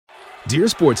Dear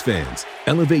sports fans,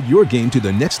 elevate your game to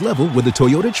the next level with a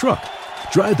Toyota truck.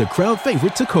 Drive the crowd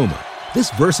favorite Tacoma.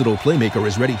 This versatile playmaker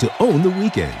is ready to own the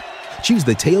weekend. Choose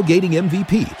the tailgating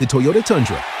MVP, the Toyota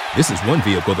Tundra. This is one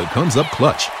vehicle that comes up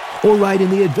clutch. Or ride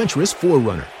in the adventurous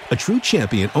 4Runner, a true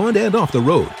champion on and off the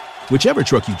road. Whichever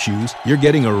truck you choose, you're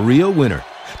getting a real winner.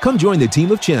 Come join the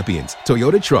team of champions,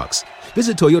 Toyota Trucks.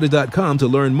 Visit Toyota.com to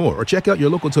learn more or check out your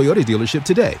local Toyota dealership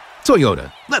today.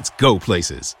 Toyota, let's go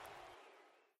places.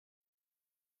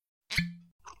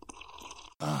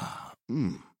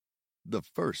 The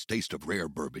first taste of rare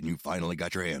bourbon you finally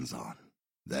got your hands on.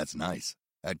 That's nice.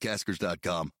 At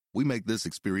Caskers.com, we make this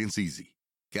experience easy.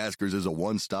 Caskers is a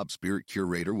one-stop spirit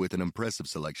curator with an impressive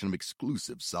selection of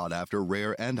exclusive, sought-after,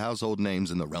 rare, and household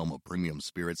names in the realm of premium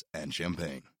spirits and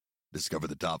champagne. Discover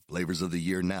the top flavors of the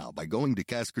year now by going to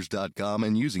Caskers.com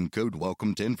and using code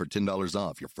WELCOME10 for $10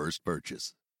 off your first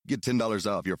purchase. Get $10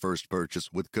 off your first purchase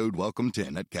with code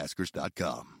WELCOME10 at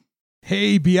Caskers.com.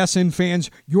 Hey, BSN fans,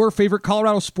 your favorite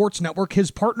Colorado Sports Network has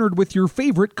partnered with your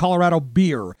favorite Colorado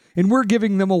beer, and we're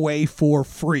giving them away for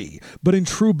free. But in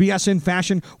true BSN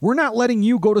fashion, we're not letting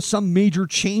you go to some major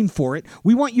chain for it.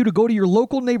 We want you to go to your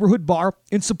local neighborhood bar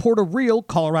and support a real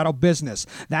Colorado business.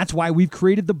 That's why we've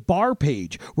created the bar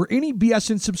page, where any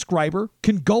BSN subscriber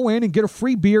can go in and get a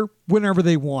free beer whenever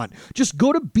they want. Just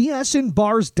go to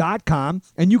bsnbars.com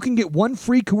and you can get one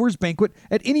free Coors Banquet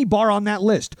at any bar on that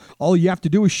list. All you have to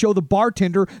do is show the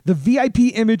bartender the VIP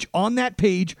image on that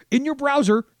page in your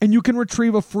browser, and you can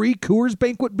retrieve a free Coors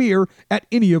Banquet beer at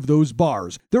any of those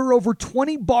bars. There are over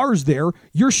 20 bars there.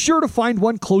 You're sure to find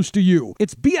one close to you.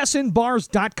 It's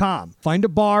bsnbars.com. Find a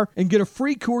bar and get a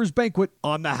free Coors Banquet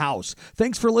on the house.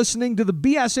 Thanks for listening to the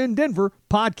BSN Denver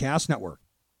Podcast Network.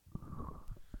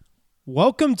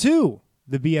 Welcome to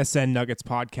the BSN Nuggets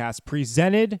podcast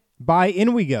presented by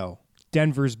InWeGo,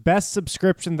 Denver's best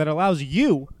subscription that allows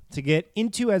you to get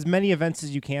into as many events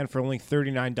as you can for only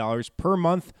 $39 per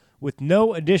month with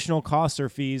no additional costs or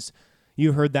fees.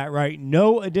 You heard that right.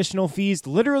 No additional fees.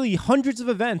 Literally hundreds of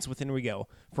events with InWeGo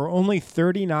for only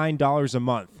 $39 a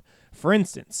month. For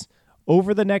instance,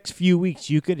 over the next few weeks,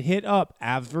 you could hit up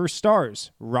Avs vs.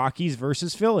 Stars, Rockies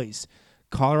versus Phillies,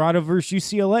 Colorado versus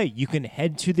UCLA. You can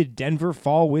head to the Denver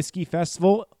Fall Whiskey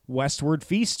Festival, Westward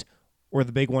Feast, or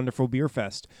the Big Wonderful Beer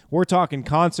Fest. We're talking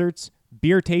concerts,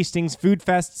 beer tastings, food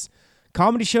fests,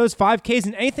 comedy shows, 5Ks,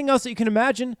 and anything else that you can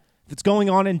imagine. If it's going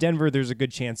on in Denver, there's a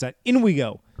good chance that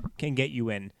InWeGo can get you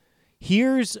in.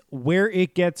 Here's where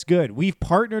it gets good. We've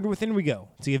partnered with InWeGo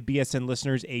to give BSN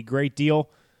listeners a great deal.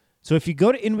 So if you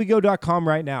go to InWeGo.com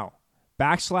right now,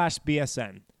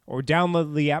 /BSN, or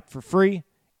download the app for free,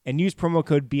 and use promo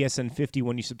code BSN50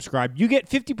 when you subscribe, you get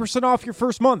 50% off your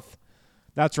first month.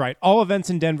 That's right. All events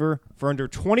in Denver for under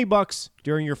 $20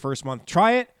 during your first month.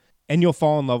 Try it, and you'll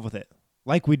fall in love with it.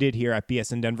 Like we did here at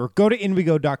BSN Denver. Go to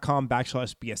InWeGo.com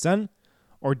 /BSN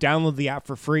or download the app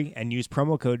for free and use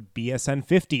promo code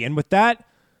BSN50. And with that,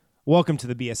 welcome to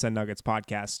the BSN Nuggets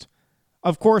podcast.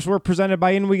 Of course, we're presented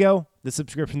by InWeGo, the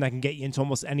subscription that can get you into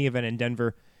almost any event in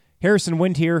Denver. Harrison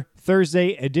Wind here,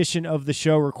 Thursday edition of the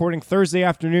show, recording Thursday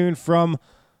afternoon from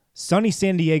sunny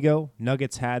San Diego.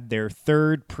 Nuggets had their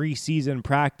third preseason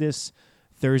practice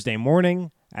Thursday morning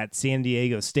at San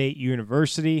Diego State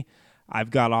University.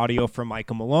 I've got audio from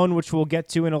Michael Malone, which we'll get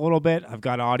to in a little bit. I've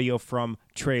got audio from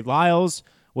Trey Lyles,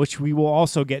 which we will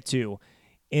also get to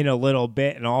in a little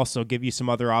bit, and also give you some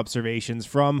other observations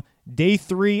from day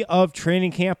 3 of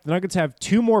training camp. The Nuggets have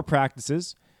 2 more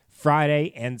practices,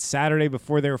 Friday and Saturday,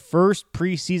 before their first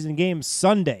preseason game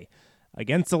Sunday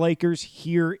against the Lakers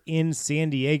here in San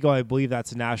Diego. I believe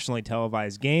that's a nationally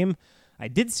televised game. I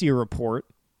did see a report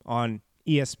on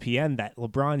ESPN that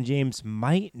LeBron James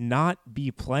might not be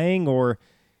playing, or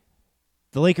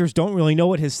the Lakers don't really know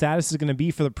what his status is going to be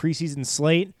for the preseason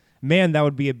slate. Man, that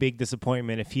would be a big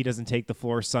disappointment if he doesn't take the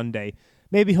floor Sunday.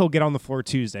 Maybe he'll get on the floor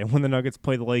Tuesday when the Nuggets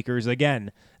play the Lakers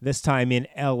again, this time in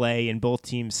LA in both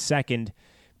teams' second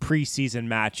preseason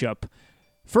matchup.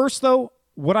 First, though,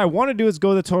 what I want to do is go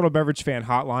to the Total Beverage Fan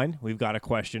Hotline. We've got a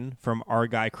question from our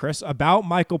guy Chris about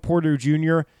Michael Porter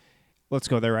Jr. Let's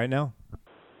go there right now.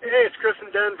 Hey, it's Chris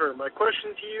in Denver. My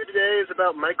question to you today is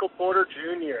about Michael Porter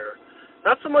Jr.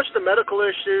 Not so much the medical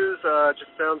issues, just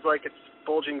sounds like it's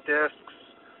bulging discs.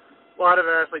 A lot of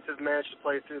athletes have managed to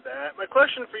play through that. My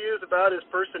question for you is about his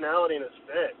personality and his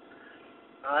fit.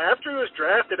 After he was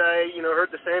drafted, I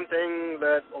heard the same thing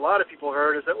that a lot of people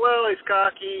heard, is that, well, he's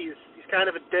cocky, he's kind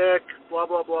of a dick, blah,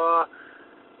 blah, blah.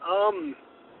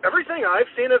 Everything I've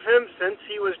seen of him since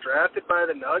he was drafted by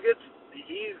the Nuggets,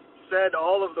 he's said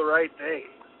all of the right things.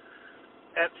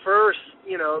 At first,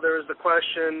 there was the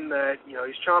question that,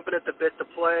 he's chomping at the bit to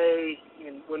play,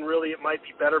 when really it might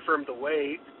be better for him to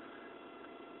wait.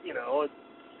 You know,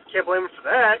 can't blame him for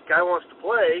that. Guy wants to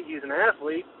play. He's an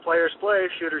athlete. Players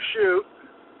play, shooters shoot.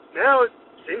 Now it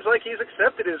seems like he's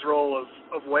accepted his role of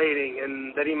waiting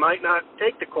and that he might not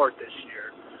take the court this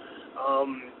year.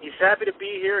 He's happy to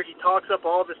be here. He talks up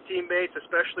all of his teammates,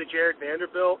 especially Jared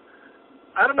Vanderbilt.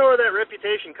 I don't know where that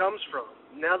reputation comes from.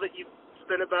 Now that you've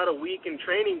spent about a week in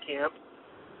training camp,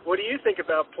 what do you think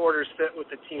about Porter's fit with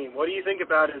the team? What do you think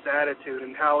about his attitude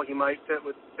and how he might fit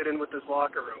in with his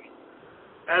locker room?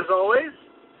 As always,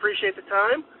 appreciate the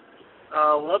time.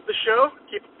 Love the show.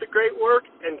 Keep up the great work,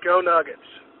 and go Nuggets.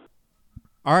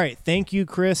 All right. Thank you,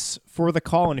 Chris, for the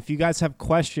call. And if you guys have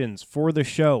questions for the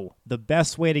show, the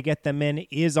best way to get them in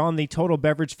is on the Total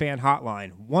Beverage Fan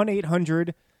Hotline.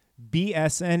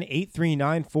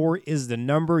 1-800-BSN-8394 is the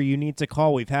number you need to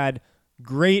call. We've had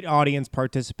great audience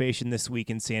participation this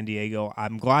week in San Diego.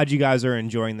 I'm glad you guys are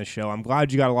enjoying the show. I'm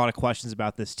glad you got a lot of questions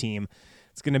about this team.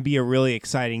 It's going to be a really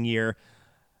exciting year.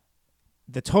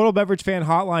 The Total Beverage Fan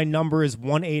Hotline number is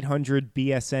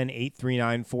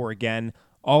 1-800-BSN-8394 again.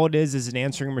 All it is an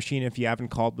answering machine if you haven't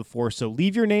called before. So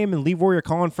leave your name and leave where you're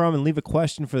calling from and leave a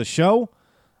question for the show.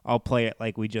 I'll play it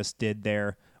like we just did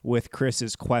there with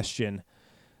Chris's question.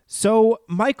 So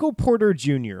Michael Porter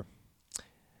Jr.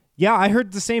 Yeah, I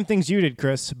heard the same things you did,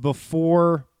 Chris,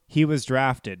 before he was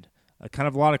drafted. Kind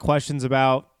of a lot of questions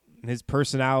about his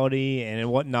personality and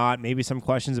whatnot, maybe some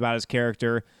questions about his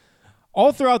character.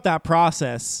 All throughout that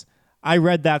process, I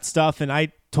read that stuff and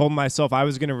I told myself I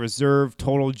was going to reserve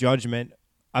total judgment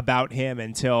about him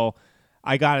until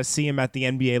I got to see him at the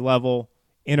NBA level,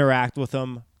 interact with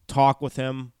him, talk with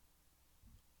him,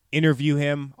 interview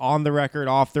him on the record,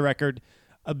 off the record,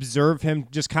 observe him,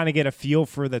 just kind of get a feel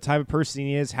for the type of person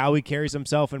he is, how he carries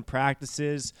himself in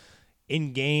practices,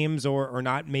 in games, or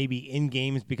not maybe in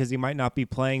games because he might not be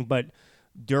playing, but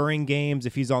during games,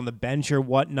 if he's on the bench or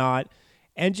whatnot,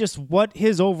 and just what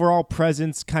his overall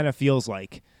presence kind of feels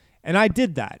like. And I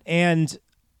did that. And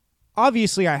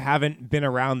obviously, I haven't been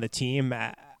around the team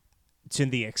to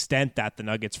the extent that the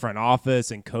Nuggets front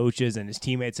office and coaches and his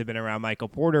teammates have been around Michael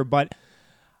Porter, but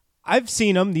I've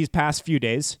seen him these past few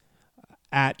days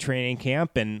at training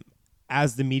camp, and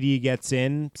as the media gets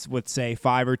in with, say,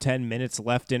 5 or 10 minutes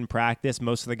left in practice,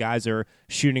 most of the guys are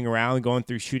shooting around, going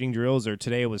through shooting drills, or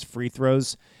today it was free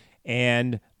throws,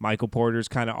 and Michael Porter's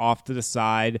kind of off to the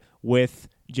side with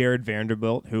Jared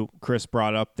Vanderbilt, who Chris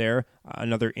brought up there,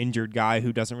 another injured guy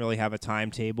who doesn't really have a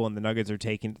timetable, and the Nuggets are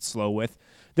taking it slow with.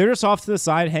 They're just off to the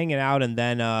side hanging out, and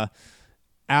then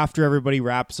after everybody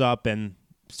wraps up and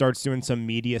starts doing some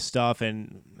media stuff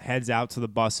and heads out to the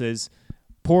buses,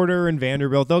 Porter and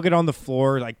Vanderbilt, they'll get on the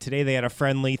floor. Like today they had a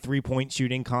friendly 3-point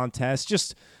shooting contest,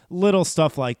 just little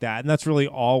stuff like that. And that's really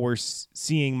all we're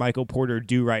seeing Michael Porter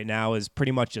do right now is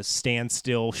pretty much just stand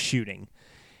still shooting.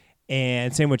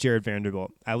 And same with Jared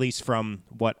Vanderbilt, at least from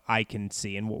what I can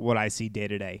see and what I see day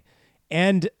to day.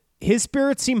 And his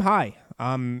spirits seem high.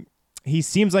 He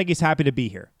seems like he's happy to be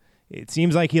here. It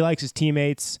seems like he likes his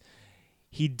teammates.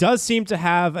 He does seem to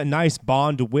have a nice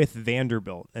bond with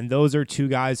Vanderbilt. And those are two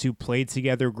guys who played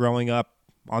together growing up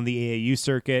on the AAU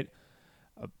circuit,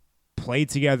 played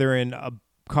together in a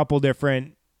couple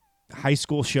different high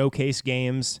school showcase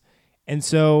games. And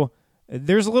so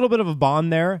there's a little bit of a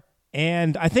bond there.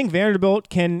 And I think Vanderbilt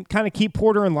can kind of keep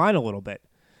Porter in line a little bit.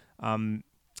 I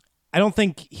don't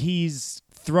think he's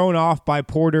thrown off by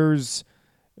Porter's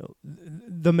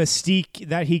the mystique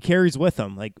that he carries with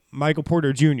him. Like Michael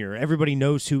Porter Jr., everybody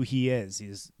knows who he is.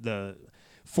 He's the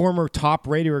former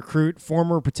top-rated recruit,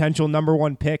 former potential number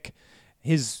 1 pick.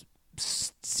 His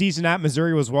season at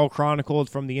Missouri was well chronicled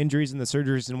from the injuries and the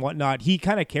surgeries and whatnot. He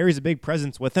kind of carries a big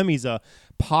presence with him. He's a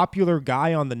popular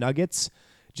guy on the Nuggets,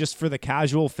 just for the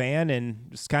casual fan and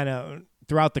just kind of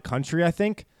throughout the country, I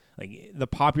think. Like the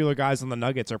popular guys on the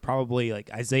Nuggets are probably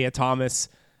like Isaiah Thomas,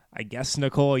 I guess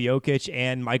Nikola Jokic,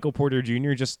 and Michael Porter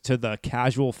Jr., just to the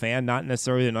casual fan, not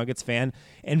necessarily the Nuggets fan.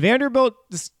 And Vanderbilt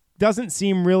just doesn't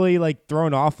seem really like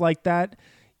thrown off like that.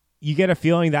 You get a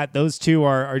feeling that those two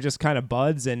are just kind of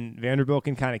buds, and Vanderbilt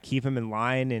can kind of keep him in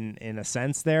line in a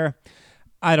sense there.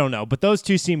 I don't know, but those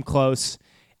two seem close.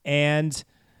 And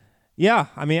yeah,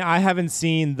 I mean, I haven't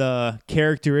seen the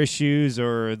character issues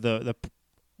or the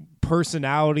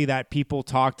personality that people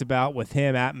talked about with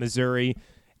him at Missouri.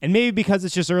 And maybe because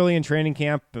it's just early in training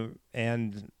camp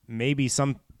and maybe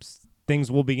some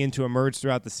things will begin to emerge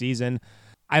throughout the season.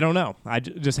 I don't know. I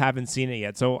just haven't seen it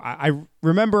yet. So I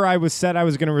remember I was said I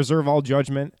was going to reserve all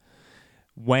judgment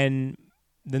when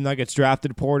the Nuggets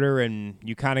drafted Porter, and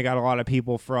you kind of got a lot of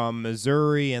people from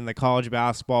Missouri and the college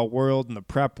basketball world and the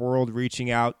prep world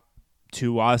reaching out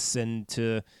to us and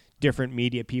to different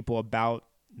media people about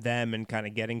them and kind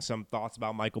of getting some thoughts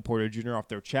about Michael Porter Jr. off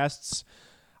their chests.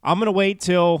 I'm going to wait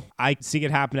till I see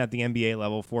it happen at the NBA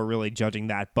level before really judging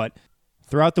that. But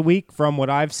throughout the week, from what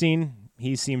I've seen,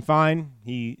 he seemed fine.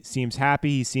 He seems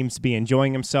happy. He seems to be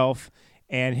enjoying himself,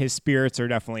 and his spirits are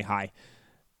definitely high.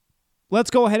 Let's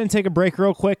go ahead and take a break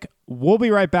real quick. We'll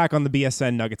be right back on the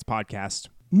BSN Nuggets podcast.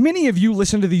 Many of you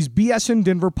listen to these BSN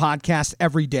Denver podcasts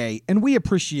every day, and we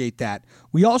appreciate that.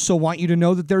 We also want you to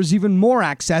know that there's even more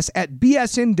access at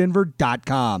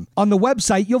bsndenver.com. On the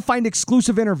website, you'll find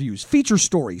exclusive interviews, feature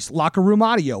stories, locker room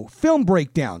audio, film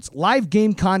breakdowns, live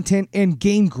game content, and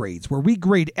game grades, where we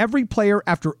grade every player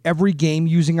after every game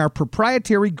using our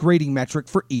proprietary grading metric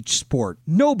for each sport.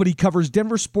 Nobody covers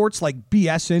Denver sports like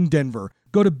BSN Denver.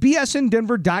 Go to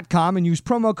bsndenver.com and use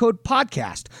promo code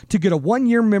PODCAST to get a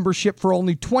 1-year membership for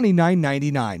only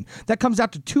 $29.99. That comes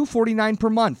out to $249 per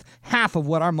month, half of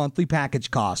what our monthly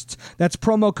package costs. That's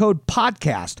promo code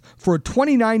PODCAST for a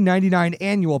 $29.99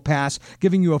 annual pass,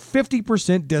 giving you a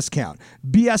 50% discount.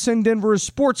 BSN Denver is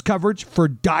sports coverage for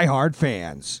diehard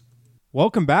fans.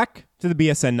 Welcome back to the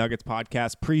BSN Nuggets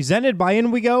podcast, presented by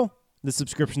In We Go, the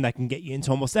subscription that can get you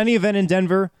into almost any event in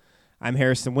Denver. I'm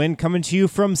Harrison Wind, coming to you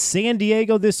from San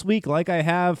Diego this week, like I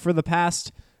have for the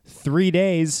past 3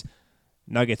 days.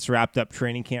 Nuggets wrapped up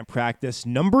training camp practice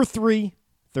number 3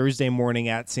 Thursday morning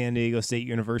at San Diego State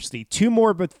University. 2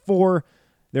 more before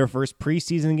their first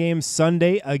preseason game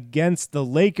Sunday against the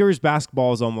Lakers.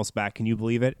 Basketball is almost back. Can you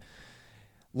believe it?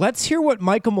 Let's hear what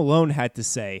Michael Malone had to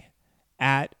say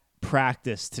at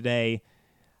practice today.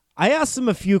 I asked him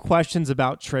a few questions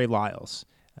about Trey Lyles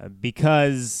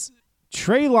because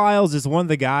Trey Lyles is one of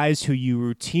the guys who you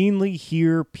routinely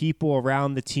hear people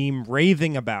around the team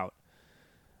raving about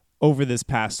over this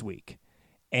past week.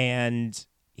 And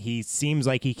he seems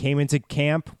like he came into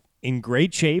camp in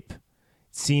great shape.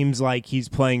 Seems like he's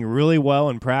playing really well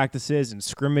in practices and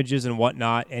scrimmages and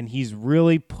whatnot. And he's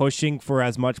really pushing for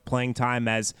as much playing time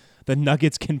as the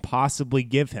Nuggets can possibly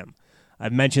give him.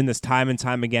 I've mentioned this time and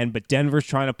time again, but Denver's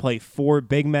trying to play 4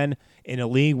 big men in a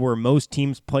league where most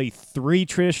teams play 3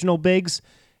 traditional bigs,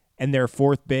 and their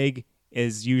 4th big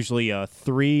is usually a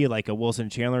 3, like a Wilson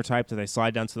Chandler type that they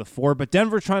slide down to the 4. But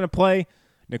Denver's trying to play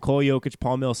Nikola Jokic,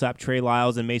 Paul Millsap, Trey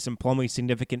Lyles, and Mason Plumlee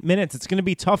significant minutes. It's going to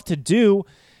be tough to do,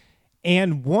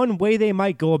 and one way they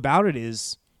might go about it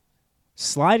is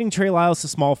sliding Trey Lyles to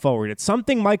small forward. It's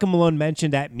something Michael Malone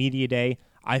mentioned at Media Day.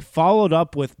 I followed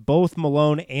up with both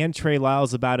Malone and Trey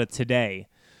Lyles about it today.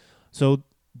 So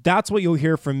that's what you'll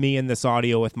hear from me in this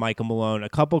audio with Michael Malone. A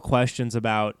couple questions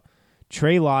about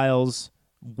Trey Lyles,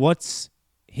 what's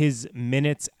his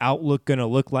minutes outlook going to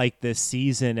look like this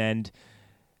season, and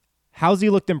how's he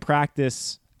looked in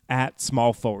practice at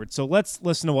small forward. So let's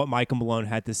listen to what Michael Malone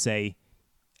had to say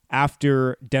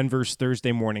after Denver's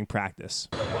Thursday morning practice.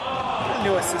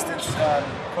 New assistants,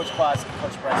 Coach Claus and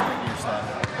Coach Bryce, bring your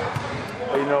staff.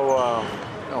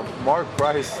 Mark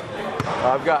Price.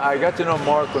 I got to know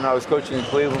Mark when I was coaching in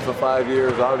Cleveland for 5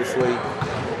 years. Obviously, he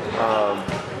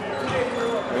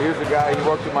was a guy. He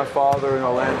worked with my father in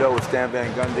Orlando with Stan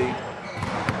Van Gundy.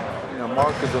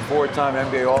 Mark is a 4-time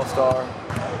NBA All-Star.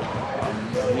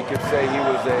 You could say he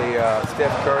was a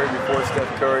Steph Curry before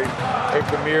Steph Curry, a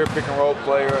premier pick-and-roll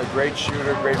player, a great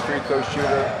shooter, great free-throw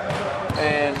shooter.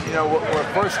 And when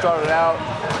it first started out,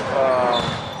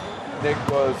 Nick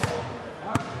was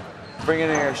bringing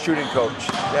in a shooting coach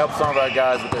to help some of our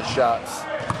guys with their shots.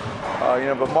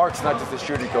 But Mark's not just a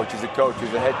shooting coach, he's a coach.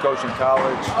 He's a head coach in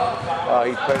college.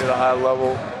 He's played at a high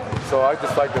level. So I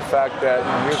just like the fact that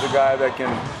here's a guy that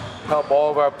can help all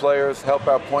of our players, help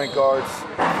our point guards,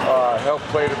 help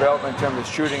play development in terms of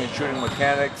shooting and shooting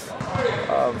mechanics.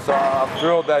 So I'm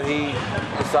thrilled that he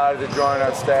decided to join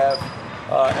our staff.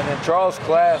 And then Charles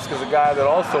Klask is a guy that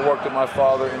also worked with my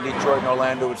father in Detroit and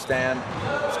Orlando with Stan.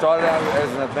 Started out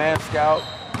as an advanced scout.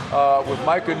 With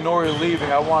Micah Nori leaving,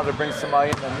 I wanted to bring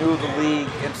somebody in that knew the league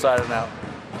inside and out.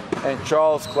 And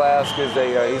Charles Klask is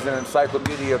he's an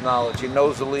encyclopedia of knowledge. He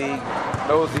knows the league,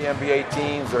 knows the NBA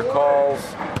teams, their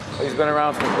calls. He's been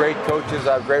around some great coaches.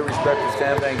 I have great respect for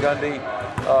Stan Van Gundy.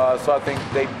 So I think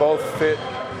they both fit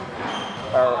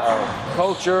our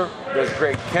culture. There's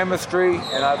great chemistry,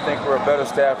 and I think we're a better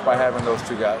staff by having those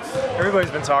 2 guys.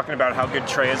 Everybody's been talking about how good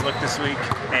Trey has looked this week,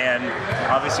 and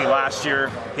obviously last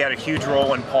year he had a huge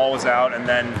role when Paul was out and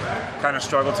then kind of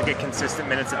struggled to get consistent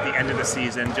minutes at the end of the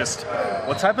season. Just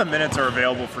what type of minutes are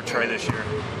available for Trey this year?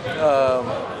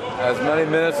 As many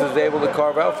minutes as he's able to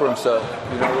carve out for himself.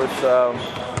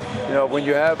 When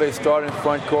you have a starting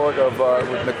front court of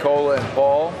with Nikola and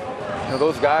Paul,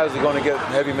 those guys are going to get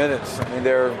heavy minutes. I mean,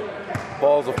 they're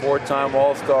Paul's a 4-time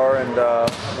All-Star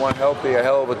and when healthy, a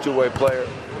hell of a two-way player.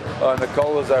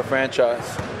 Nicola's our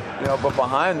franchise. But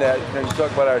behind that, you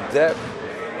talk about our depth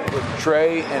with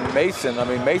Trey and Mason. I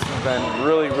mean, Mason's been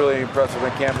really, really impressive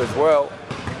in camp as well.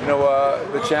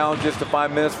 The challenge is to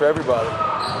find minutes for everybody.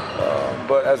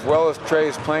 But as well as Trey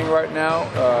is playing right now,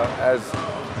 as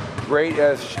great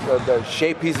as the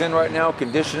shape he's in right now,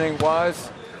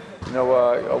 conditioning-wise,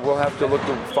 we'll have to look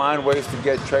to find ways to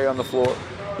get Trey on the floor,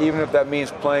 even if that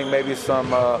means playing maybe some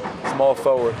small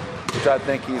forward, which I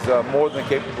think he's more than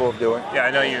capable of doing. Yeah,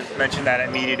 I know you mentioned that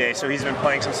at Media Day, so he's been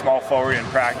playing some small forward in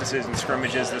practices and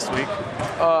scrimmages this week?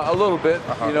 A little bit.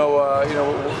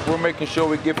 We're making sure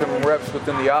we give him reps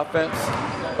within the offense,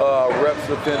 reps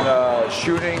within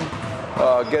shooting,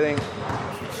 getting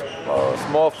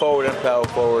small forward and power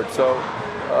forward. So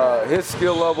his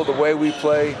skill level, the way we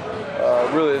play,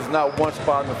 really is not one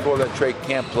spot on the floor that Trey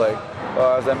can't play.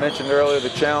 As I mentioned earlier, the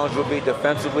challenge will be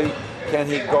defensively, can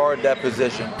he guard that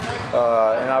position?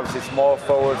 And obviously small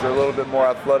forwards are a little bit more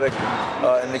athletic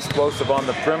and explosive on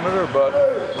the perimeter, but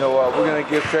we're going to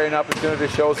give Trey an opportunity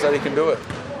to show us that he can do it.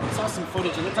 I saw some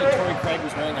footage. It looked like Torrey Craig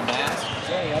was wearing a mask. Is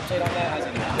there any update on that? How's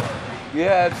he doing?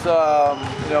 Yeah,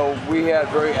 it's we had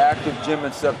very active gym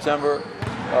in September.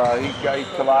 He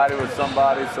collided with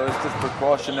somebody, so it's just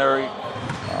precautionary.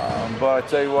 But I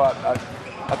tell you what,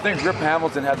 I think Rip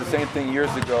Hamilton had the same thing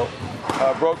years ago.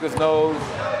 Broke his nose,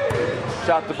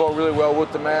 shot the ball really well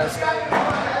with the mask,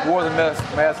 wore the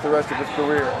mask the rest of his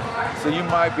career. So you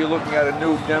might be looking at a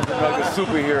new Denver Nuggets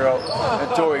superhero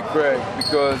in Torrey Craig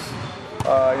because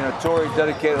Torrey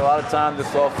dedicated a lot of time this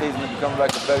offseason to become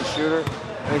like a better shooter.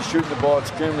 And he's shooting the ball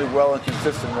extremely well and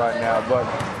consistent right now, but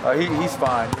he's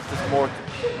fine. It's just more,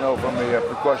 from a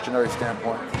precautionary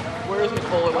standpoint. Where is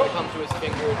Nikola when it comes to his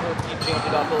finger? He changed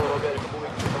it up a little bit a couple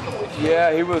weeks ago.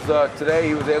 Yeah, he was today.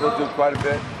 He was able to do quite a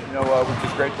bit, which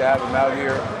is great to have him out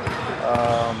here.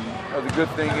 The good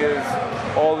thing is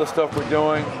all the stuff we're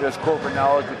doing. There's corporate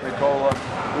knowledge with Nikola.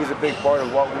 He's a big part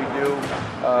of what we do.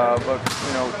 But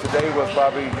today was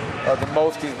probably the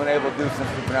most he's been able to do since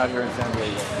we've been out here in San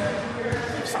Diego.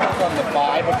 Spoke on the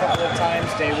vibe a couple of times.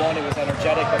 Day one, it was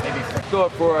energetic, but maybe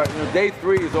for day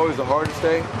 3 is always the hardest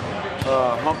day,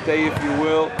 hump day, if you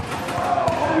will.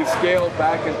 We scaled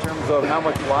back in terms of how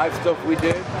much live stuff we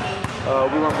did.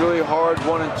 We went really hard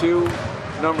 1 and 2.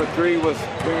 Number 3 was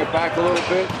bring it back a little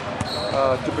bit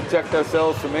to protect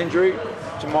ourselves from injury.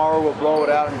 Tomorrow we'll blow it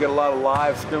out and get a lot of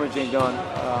live scrimmaging done.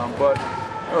 But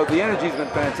the energy's been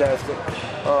fantastic.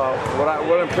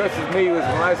 What impresses me is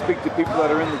when I speak to people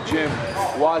that are in the gym,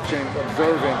 watching,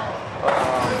 observing,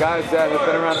 guys that have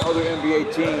been around other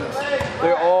NBA teams,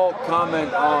 they all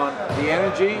comment on the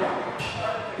energy,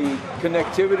 the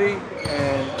connectivity,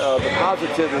 and the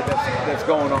positivity that's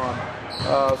going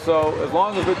on. So as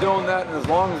long as we're doing that and as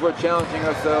long as we're challenging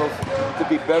ourselves to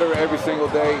be better every single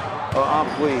day, I'm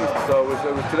pleased. So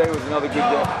today was another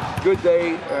good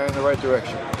day in the right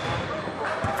direction.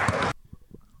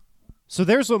 So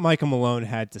there's what Michael Malone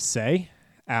had to say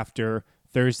after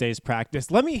Thursday's practice.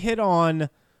 Let me hit on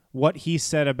what he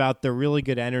said about the really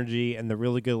good energy and the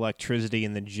really good electricity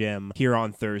in the gym here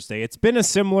on Thursday. It's been a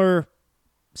similar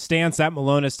stance that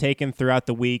Malone has taken throughout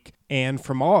the week, and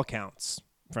from all accounts,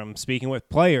 from speaking with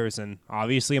players and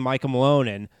obviously Michael Malone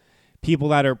and people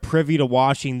that are privy to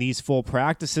watching these full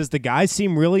practices, the guys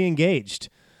seem really engaged.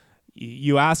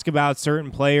 You ask about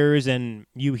certain players and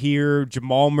you hear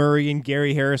Jamal Murray and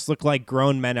Gary Harris look like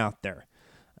grown men out there.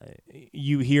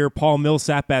 You hear Paul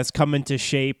Millsap has come into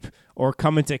shape or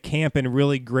come into camp in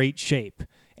really great shape,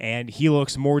 and he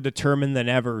looks more determined than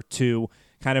ever to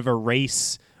kind of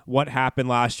erase what happened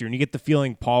last year. And you get the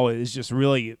feeling Paul is just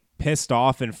really pissed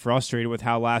off and frustrated with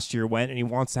how last year went, and he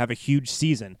wants to have a huge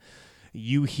season.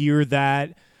 You hear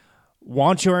that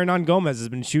Juancho Hernan Gomez has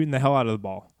been shooting the hell out of the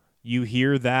ball. You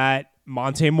hear that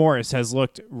Monte Morris has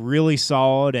looked really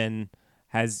solid and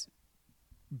has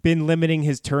been limiting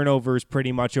his turnovers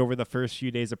pretty much over the first few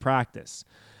days of practice.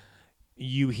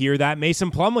 You hear that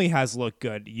Mason Plumlee has looked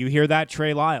good. You hear that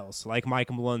Trey Lyles, like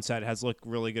Michael Malone said, has looked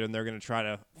really good, and they're going to try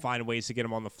to find ways to get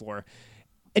him on the floor.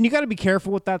 And you got to be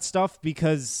careful with that stuff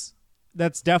because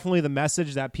that's definitely the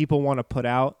message that people want to put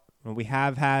out. We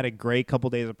have had a great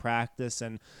couple days of practice,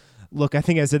 and look, I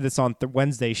think I said this on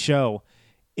Wednesday's show.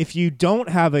 If you don't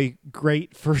have a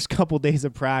great first couple days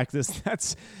of practice,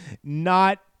 that's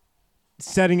not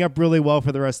setting up really well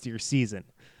for the rest of your season.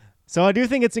 So I do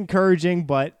think it's encouraging,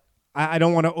 but I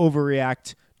don't want to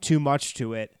overreact too much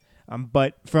to it.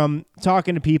 But from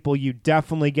talking to people, you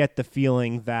definitely get the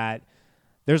feeling that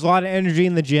there's a lot of energy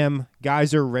in the gym.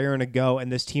 Guys are raring to go,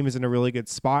 and this team is in a really good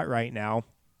spot right now.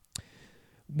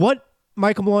 What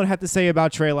Michael Malone had to say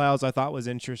about Trey Lyles I thought was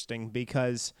interesting,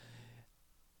 because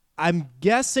I'm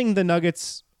guessing the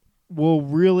Nuggets will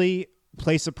really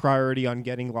place a priority on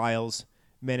getting Lyles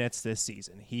minutes this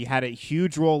season. He had a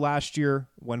huge role last year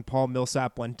when Paul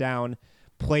Millsap went down,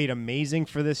 played amazing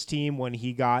for this team when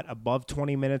he got above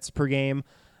 20 minutes per game.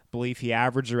 I believe he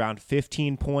averaged around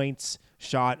 15 points,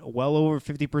 shot well over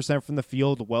 50% from the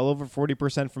field, well over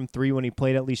 40% from three when he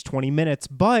played at least 20 minutes.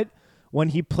 But when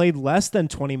he played less than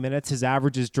 20 minutes, his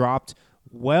averages dropped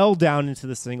well down into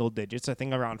the single digits, I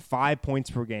think around 5 points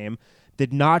per game.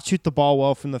 Did not shoot the ball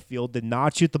well from the field, did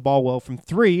not shoot the ball well from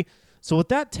three. So what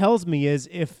that tells me is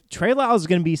if Trey Lyles is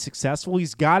going to be successful,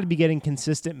 he's got to be getting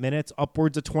consistent minutes,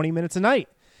 upwards of 20 minutes a night.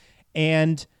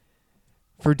 And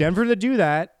for Denver to do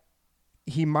that,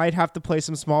 he might have to play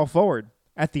some small forward.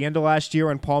 At the end of last year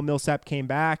when Paul Millsap came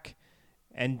back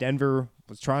and Denver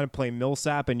was trying to play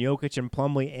Millsap and Jokic and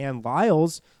Plumlee and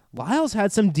Lyles, Lyles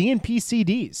had some DNP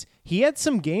CDs. He had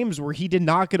some games where he did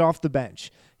not get off the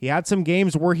bench. He had some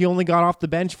games where he only got off the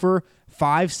bench for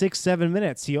 5, 6, 7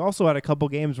 minutes. He also had a couple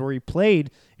games where he played,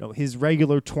 his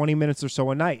regular 20 minutes or so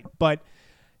a night. But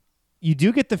you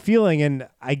do get the feeling, and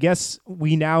I guess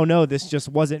we now know this just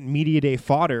wasn't media day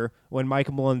fodder when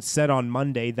Michael Malone said on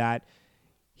Monday that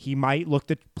he might look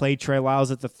to play Trey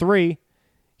Lyles at the three.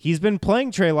 He's been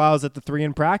playing Trey Lyles at the three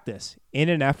in practice in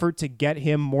an effort to get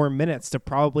him more minutes, to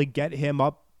probably get him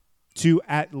up to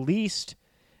at least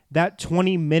that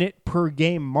 20-minute per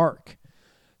game mark.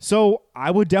 So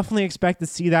I would definitely expect to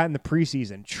see that in the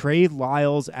preseason. Trey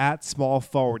Lyles at small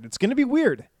forward. It's going to be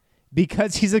weird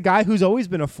because he's a guy who's always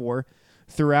been a four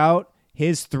throughout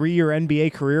his 3-year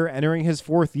NBA career, entering his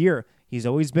 4th year. He's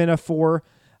always been a four.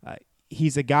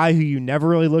 He's a guy who you never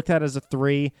really looked at as a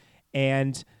three.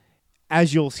 And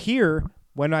as you'll hear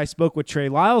when I spoke with Trey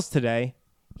Lyles today,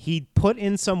 he put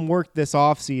in some work this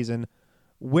offseason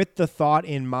with the thought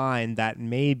in mind that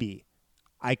maybe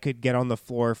I could get on the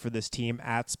floor for this team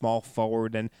at small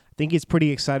forward. And I think he's pretty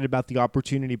excited about the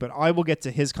opportunity, but I will get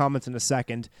to his comments in a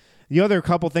second. The other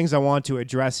couple things I want to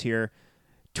address here,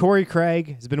 Torrey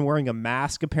Craig has been wearing a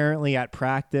mask apparently at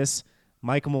practice.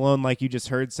 Michael Malone, like you just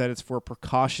heard, said it's for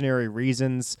precautionary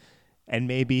reasons, and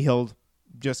maybe he'll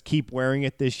just keep wearing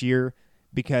it this year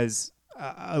because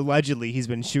allegedly he's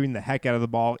been shooting the heck out of the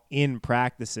ball in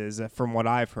practices from what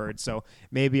I've heard. So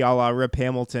maybe a la Rip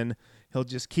Hamilton, he'll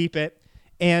just keep it.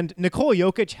 And Nikola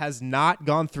Jokic has not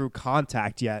gone through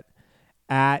contact yet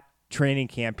at training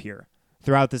camp here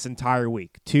throughout this entire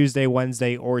week, Tuesday,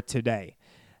 Wednesday, or today.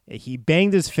 He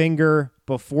banged his finger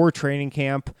before training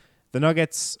camp. The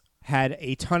Nuggets had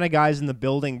a ton of guys in the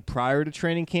building prior to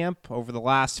training camp over the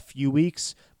last few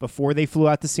weeks before they flew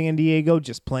out to San Diego,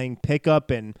 just playing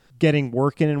pickup and getting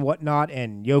work in and whatnot.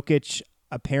 And Jokic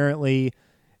apparently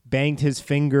banged his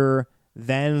finger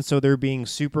then, so they're being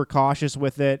super cautious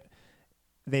with it.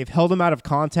 They've held him out of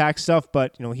contact stuff,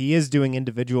 but he is doing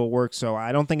individual work, so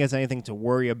I don't think it's anything to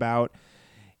worry about.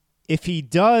 If he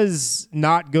does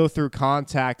not go through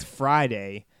contact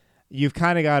Friday, you've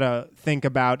kind of got to think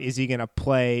about, is he going to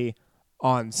play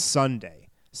on Sunday?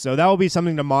 So that will be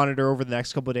something to monitor over the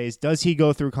next couple of days. Does he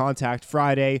go through contact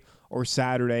Friday or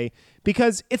Saturday?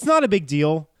 Because it's not a big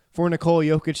deal for Nikola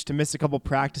Jokic to miss a couple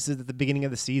practices at the beginning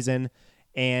of the season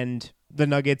and the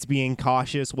Nuggets being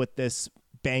cautious with this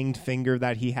banged finger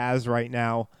that he has right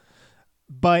now.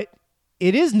 But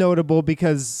it is notable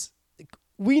because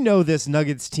we know this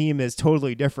Nuggets team is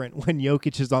totally different when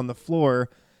Jokic is on the floor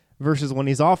versus when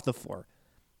he's off the floor.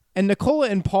 And Nikola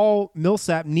and Paul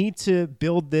Millsap need to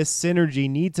build this synergy,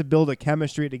 need to build a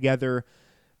chemistry together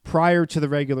prior to the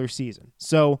regular season.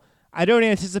 So I don't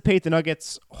anticipate the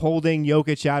Nuggets holding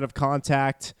Jokic out of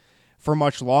contact for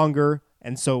much longer,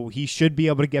 and so he should be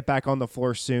able to get back on the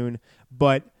floor soon.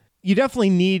 But you definitely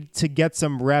need to get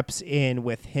some reps in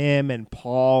with him and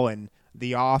Paul and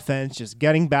the offense, just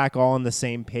getting back all on the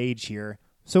same page here.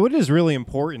 So it is really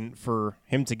important for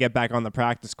him to get back on the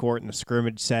practice court in a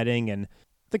scrimmage setting, and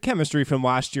the chemistry from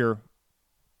last year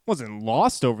wasn't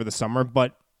lost over the summer,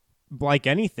 but like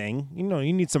anything, you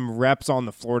need some reps on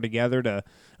the floor together to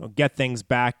get things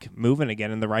back moving again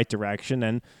in the right direction.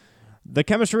 And the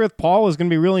chemistry with Paul is going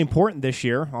to be really important this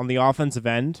year on the offensive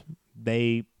end.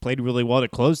 They played really well to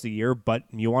close the year, but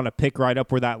you want to pick right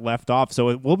up where that left off. So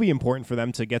it will be important for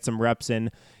them to get some reps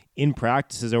in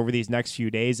practices over these next few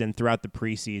days and throughout the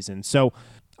preseason. So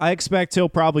I expect he'll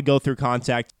probably go through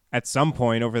contact at some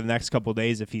point over the next couple of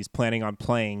days if he's planning on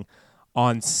playing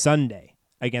on Sunday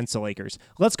against the Lakers.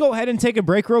 Let's go ahead and take a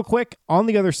break real quick. On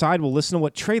the other side, we'll listen to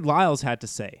what Trey Lyles had to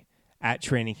say at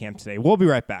training camp today. We'll be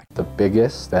right back. The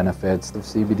biggest benefits of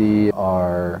CBD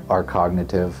are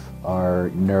cognitive, are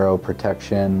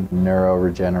neuroprotection,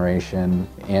 neuroregeneration,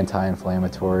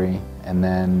 anti-inflammatory, and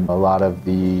then a lot of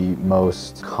the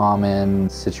most common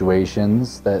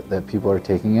situations that people are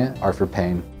taking it are for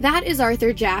pain. That is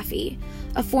Arthur Jaffe,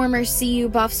 a former CU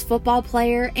Buffs football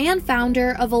player and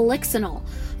founder of Elixinol,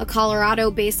 a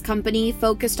Colorado-based company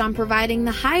focused on providing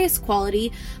the highest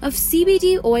quality of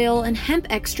CBD oil and hemp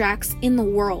extracts in the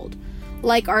world.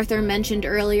 Like Arthur mentioned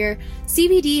earlier,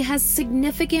 CBD has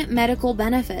significant medical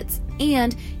benefits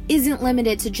and isn't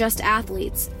limited to just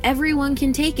athletes. Everyone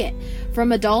can take it,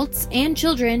 from adults and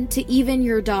children to even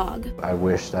your dog. I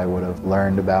wished I would have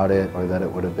learned about it, or that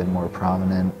it would have been more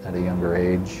prominent at a younger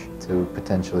age, to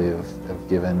potentially have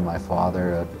given my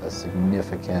father a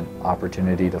significant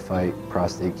opportunity to fight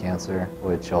prostate cancer,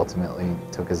 which ultimately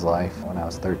took his life when I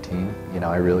was 13.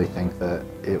 I really think that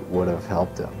it would have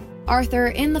helped him. Arthur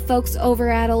and the folks over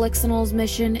at Elixinol's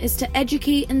mission is to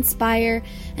educate, inspire,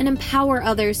 and empower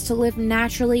others to live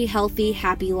naturally healthy,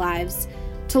 happy lives.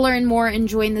 To learn more and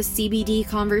join the CBD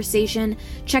conversation,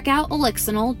 check out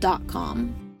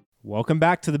Elixinol.com. Welcome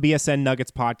back to the BSN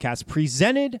Nuggets podcast,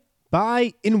 presented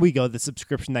by InWeGo, the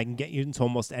subscription that can get you into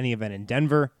almost any event in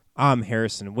Denver. I'm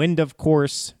Harrison Wind, of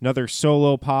course, another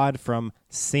solo pod from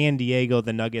San Diego.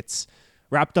 The Nuggets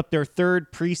wrapped up their third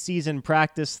preseason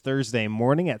practice Thursday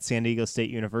morning at San Diego State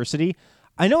University.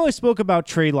 I know I spoke about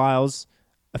Trey Lyles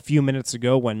a few minutes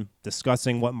ago when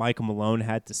discussing what Michael Malone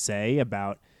had to say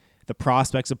about the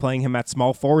prospects of playing him at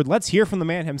small forward. Let's hear from the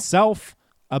man himself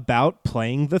about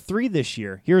playing the 3 this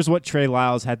year. Here's what Trey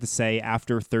Lyles had to say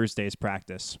after Thursday's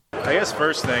practice. I guess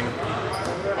first thing,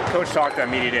 Coach talked at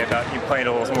media day about you playing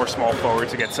a little more small forward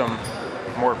to get some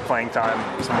more playing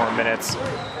time, some more minutes.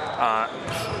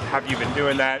 Have you been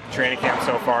doing that training camp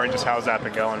so far, and just how's that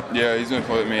been going? Yeah, he's been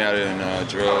putting me out in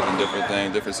drills and different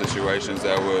things, different situations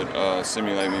that would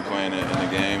simulate me playing in the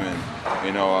game. And,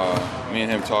 me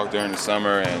and him talked during the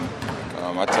summer, and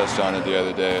I touched on it the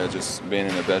other day, just being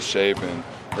in the best shape and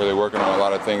really working on a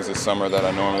lot of things this summer that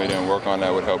I normally didn't work on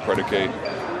that would help predicate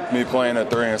me playing a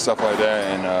 3 and stuff like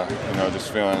that, and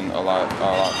just feeling a lot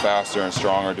faster and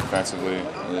stronger defensively.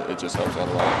 It just helps out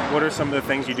a lot. What are some of the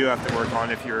things you do have to work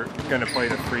on if you're going to play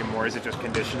the 3 more? Is it just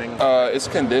conditioning? It's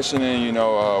conditioning,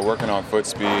 working on foot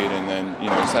speed, and then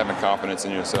just having confidence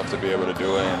in yourself to be able to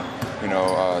do it.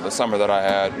 And the summer that I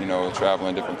had,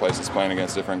 traveling different places, playing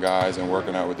against different guys, and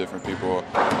working out with different people,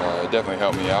 it definitely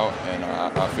helped me out, and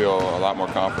I feel a lot more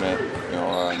confident,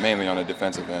 mainly on the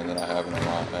defensive end than I have in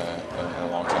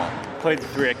a long time. Played the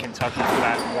 3 at Kentucky for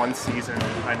that one season,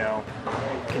 I know.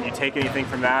 Can you take anything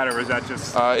from that, or was that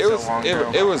just long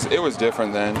ago? It was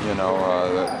different then.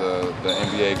 The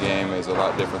NBA game is a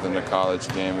lot different than the college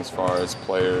game as far as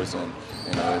players and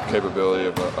the capability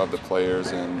of the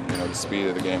players and the speed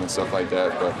of the game and stuff like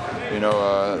that. But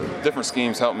different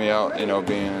schemes helped me out.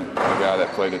 Being a guy that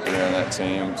played the 3 on that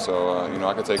team, so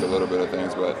I could take a little bit of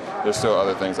things, but there's still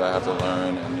other things I have to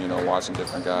learn, and watching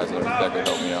different guys that could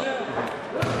help me out.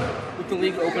 With the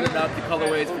league opening up the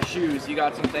colorways for shoes, you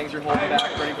got some things you're holding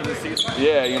back ready for this season?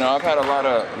 Yeah, I've had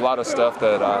a lot of stuff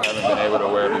that I haven't been able to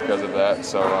wear because of that.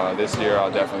 So this year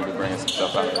I'll definitely be bringing some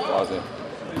stuff out of the closet.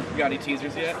 You got any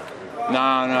teasers yet?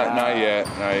 Nah, not yet.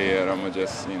 I'm gonna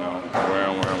just wear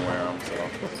them.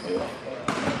 So yeah.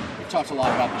 We've talked a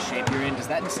lot about the shape you're in. Does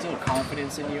that instill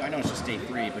confidence in you? I know it's just day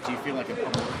 3, but do you feel like a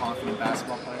more confident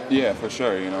basketball player? Yeah, for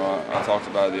sure. I talked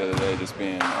about it the other day, just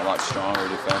being a lot stronger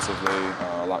defensively,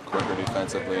 a lot quicker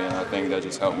defensively, and I think that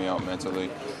just helped me out mentally.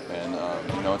 And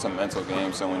it's a mental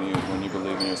game, so when you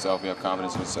believe in yourself, you have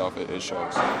confidence in yourself, it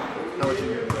shows. How would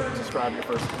you describe your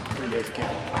first 3 days of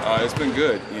camp? It's been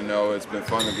good. It's been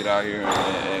fun to get out here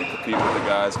and compete with the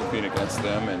guys, compete against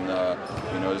them, and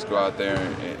just go out there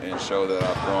and show that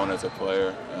I've grown as a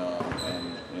player.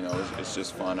 It's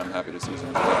just fun. I'm happy to see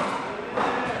some play.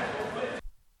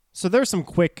 So there's some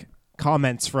quick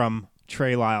comments from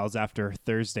Trey Lyles after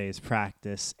Thursday's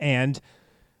practice, and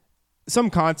some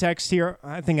context here.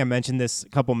 I think I mentioned this a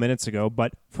couple minutes ago,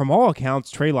 but from all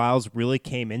accounts, Trey Lyles really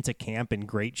came into camp in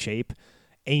great shape.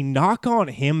 A knock on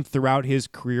him throughout his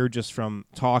career, just from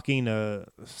talking to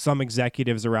some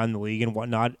executives around the league and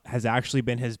whatnot, has actually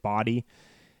been his body.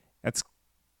 That's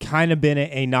kind of been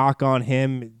a knock on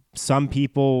him. Some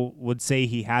people would say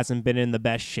he hasn't been in the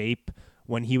best shape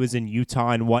when he was in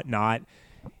Utah and whatnot.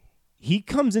 He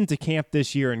comes into camp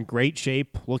this year in great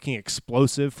shape, looking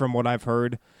explosive from what I've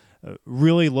heard,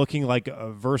 really looking like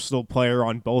a versatile player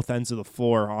on both ends of the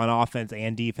floor, on offense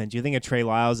and defense. You think of Trey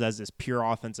Lyles as this pure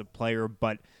offensive player,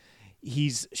 but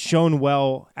he's shown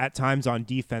well at times on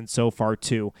defense so far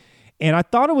too. And I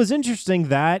thought it was interesting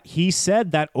that he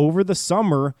said that over the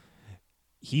summer,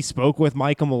 he spoke with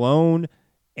Michael Malone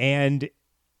and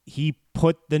he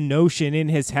put the notion in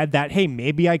his head that, hey,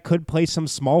 maybe I could play some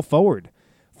small forward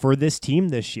for this team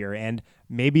this year. And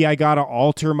maybe I got to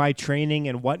alter my training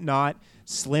and whatnot,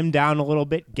 slim down a little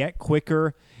bit, get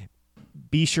quicker,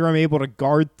 be sure I'm able to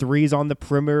guard threes on the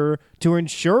perimeter to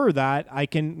ensure that I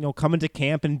can, come into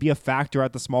camp and be a factor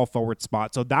at the small forward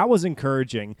spot. So that was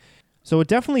encouraging. So it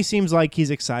definitely seems like he's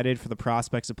excited for the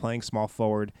prospects of playing small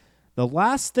forward. The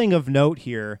last thing of note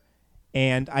here,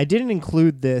 and I didn't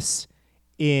include this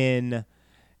in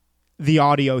the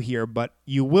audio here, but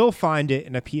you will find it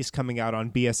in a piece coming out on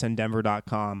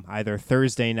bsndenver.com either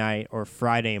Thursday night or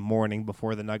Friday morning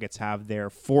before the Nuggets have their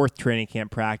 4th training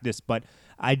camp practice. But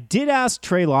I did ask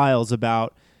Trey Lyles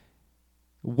about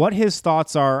what his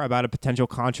thoughts are about a potential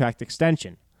contract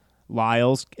extension.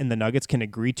 Lyles and the Nuggets can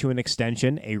agree to an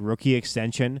extension, a rookie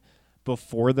extension,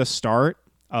 before the start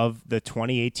of the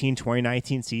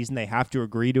 2018-2019 season. They have to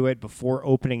agree to it before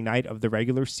opening night of the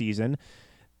regular season.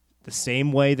 The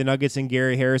same way the Nuggets and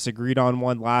Gary Harris agreed on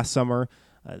one last summer,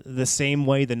 the same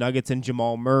way the Nuggets and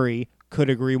Jamal Murray could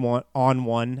agree on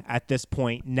one at this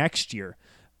point next year.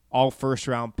 All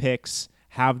first-round picks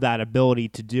have that ability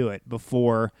to do it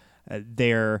before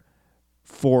their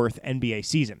 4th NBA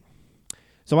season.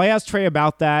 So I asked Trey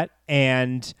about that,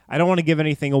 and I don't want to give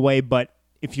anything away, but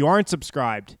if you aren't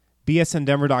subscribed,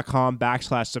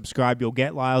 bsndenver.com/subscribe. You'll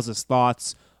get Lyles'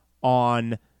 thoughts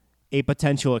on a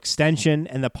potential extension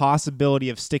and the possibility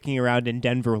of sticking around in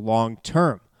Denver long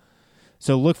term.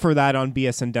 So look for that on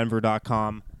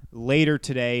bsndenver.com later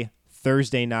today,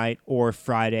 Thursday night, or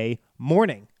Friday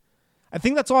morning. I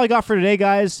think that's all I got for today,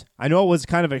 guys. I know it was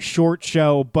kind of a short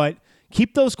show, but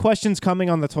keep those questions coming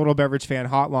on the Total Beverage Fan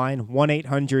hotline,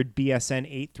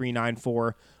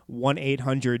 1-800-BSN-8394,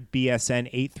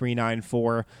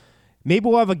 1-800-BSN-8394. Maybe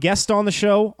we'll have a guest on the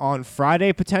show on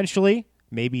Friday, potentially,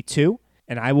 maybe 2.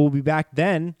 And I will be back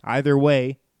then, either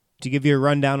way, to give you a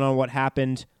rundown on what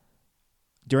happened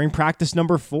during practice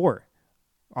number 4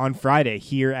 on Friday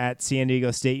here at San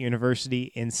Diego State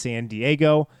University in San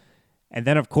Diego. And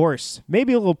then, of course,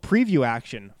 maybe a little preview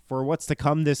action for what's to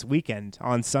come this weekend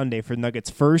on Sunday for Nuggets'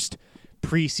 first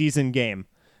preseason game.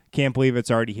 Can't believe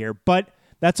it's already here. But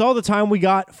that's all the time we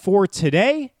got for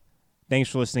today. Thanks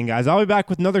for listening, guys. I'll be back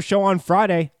with another show on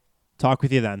Friday. Talk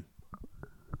with you then.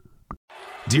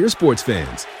 Dear sports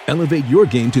fans, elevate your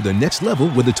game to the next level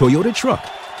with the Toyota truck.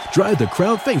 Drive the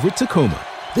crowd favorite Tacoma.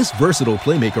 This versatile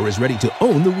playmaker is ready to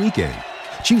own the weekend.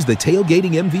 Choose the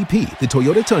tailgating MVP, the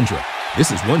Toyota Tundra.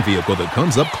 This is one vehicle that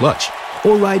comes up clutch.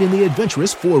 Or ride in the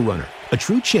adventurous 4Runner, a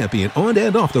true champion on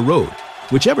and off the road.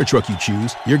 Whichever truck you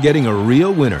choose, you're getting a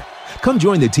real winner. Come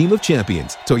join the team of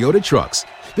champions, Toyota Trucks.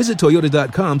 Visit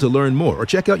Toyota.com to learn more or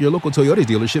check out your local Toyota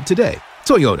dealership today.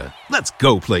 Toyota, let's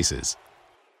go places.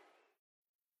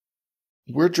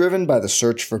 We're driven by the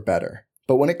search for better.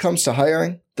 But when it comes to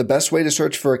hiring, the best way to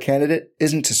search for a candidate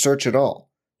isn't to search at all.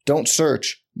 Don't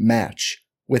search, match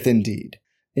with Indeed.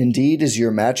 Indeed is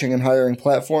your matching and hiring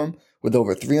platform with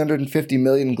over 350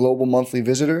 million global monthly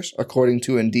visitors, according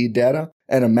to Indeed data,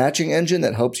 and a matching engine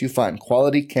that helps you find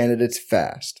quality candidates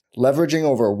fast. Leveraging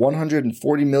over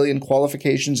 140 million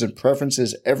qualifications and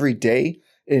preferences every day,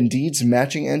 Indeed's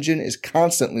matching engine is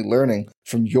constantly learning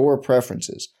from your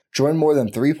preferences. Join more than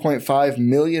 3.5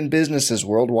 million businesses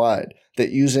worldwide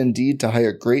that use Indeed to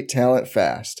hire great talent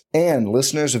fast. And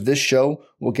listeners of this show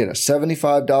will get a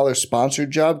 $75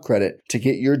 sponsored job credit to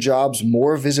get your jobs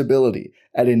more visibility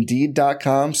at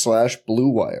Indeed.com/Blue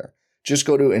Wire. Just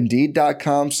go to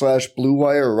Indeed.com/Blue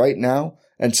Wire right now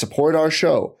and support our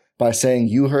show by saying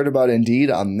you heard about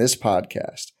Indeed on this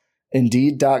podcast.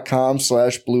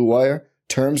 Indeed.com/Blue Wire.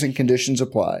 Terms and conditions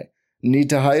apply. Need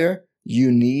to hire?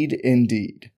 You need Indeed.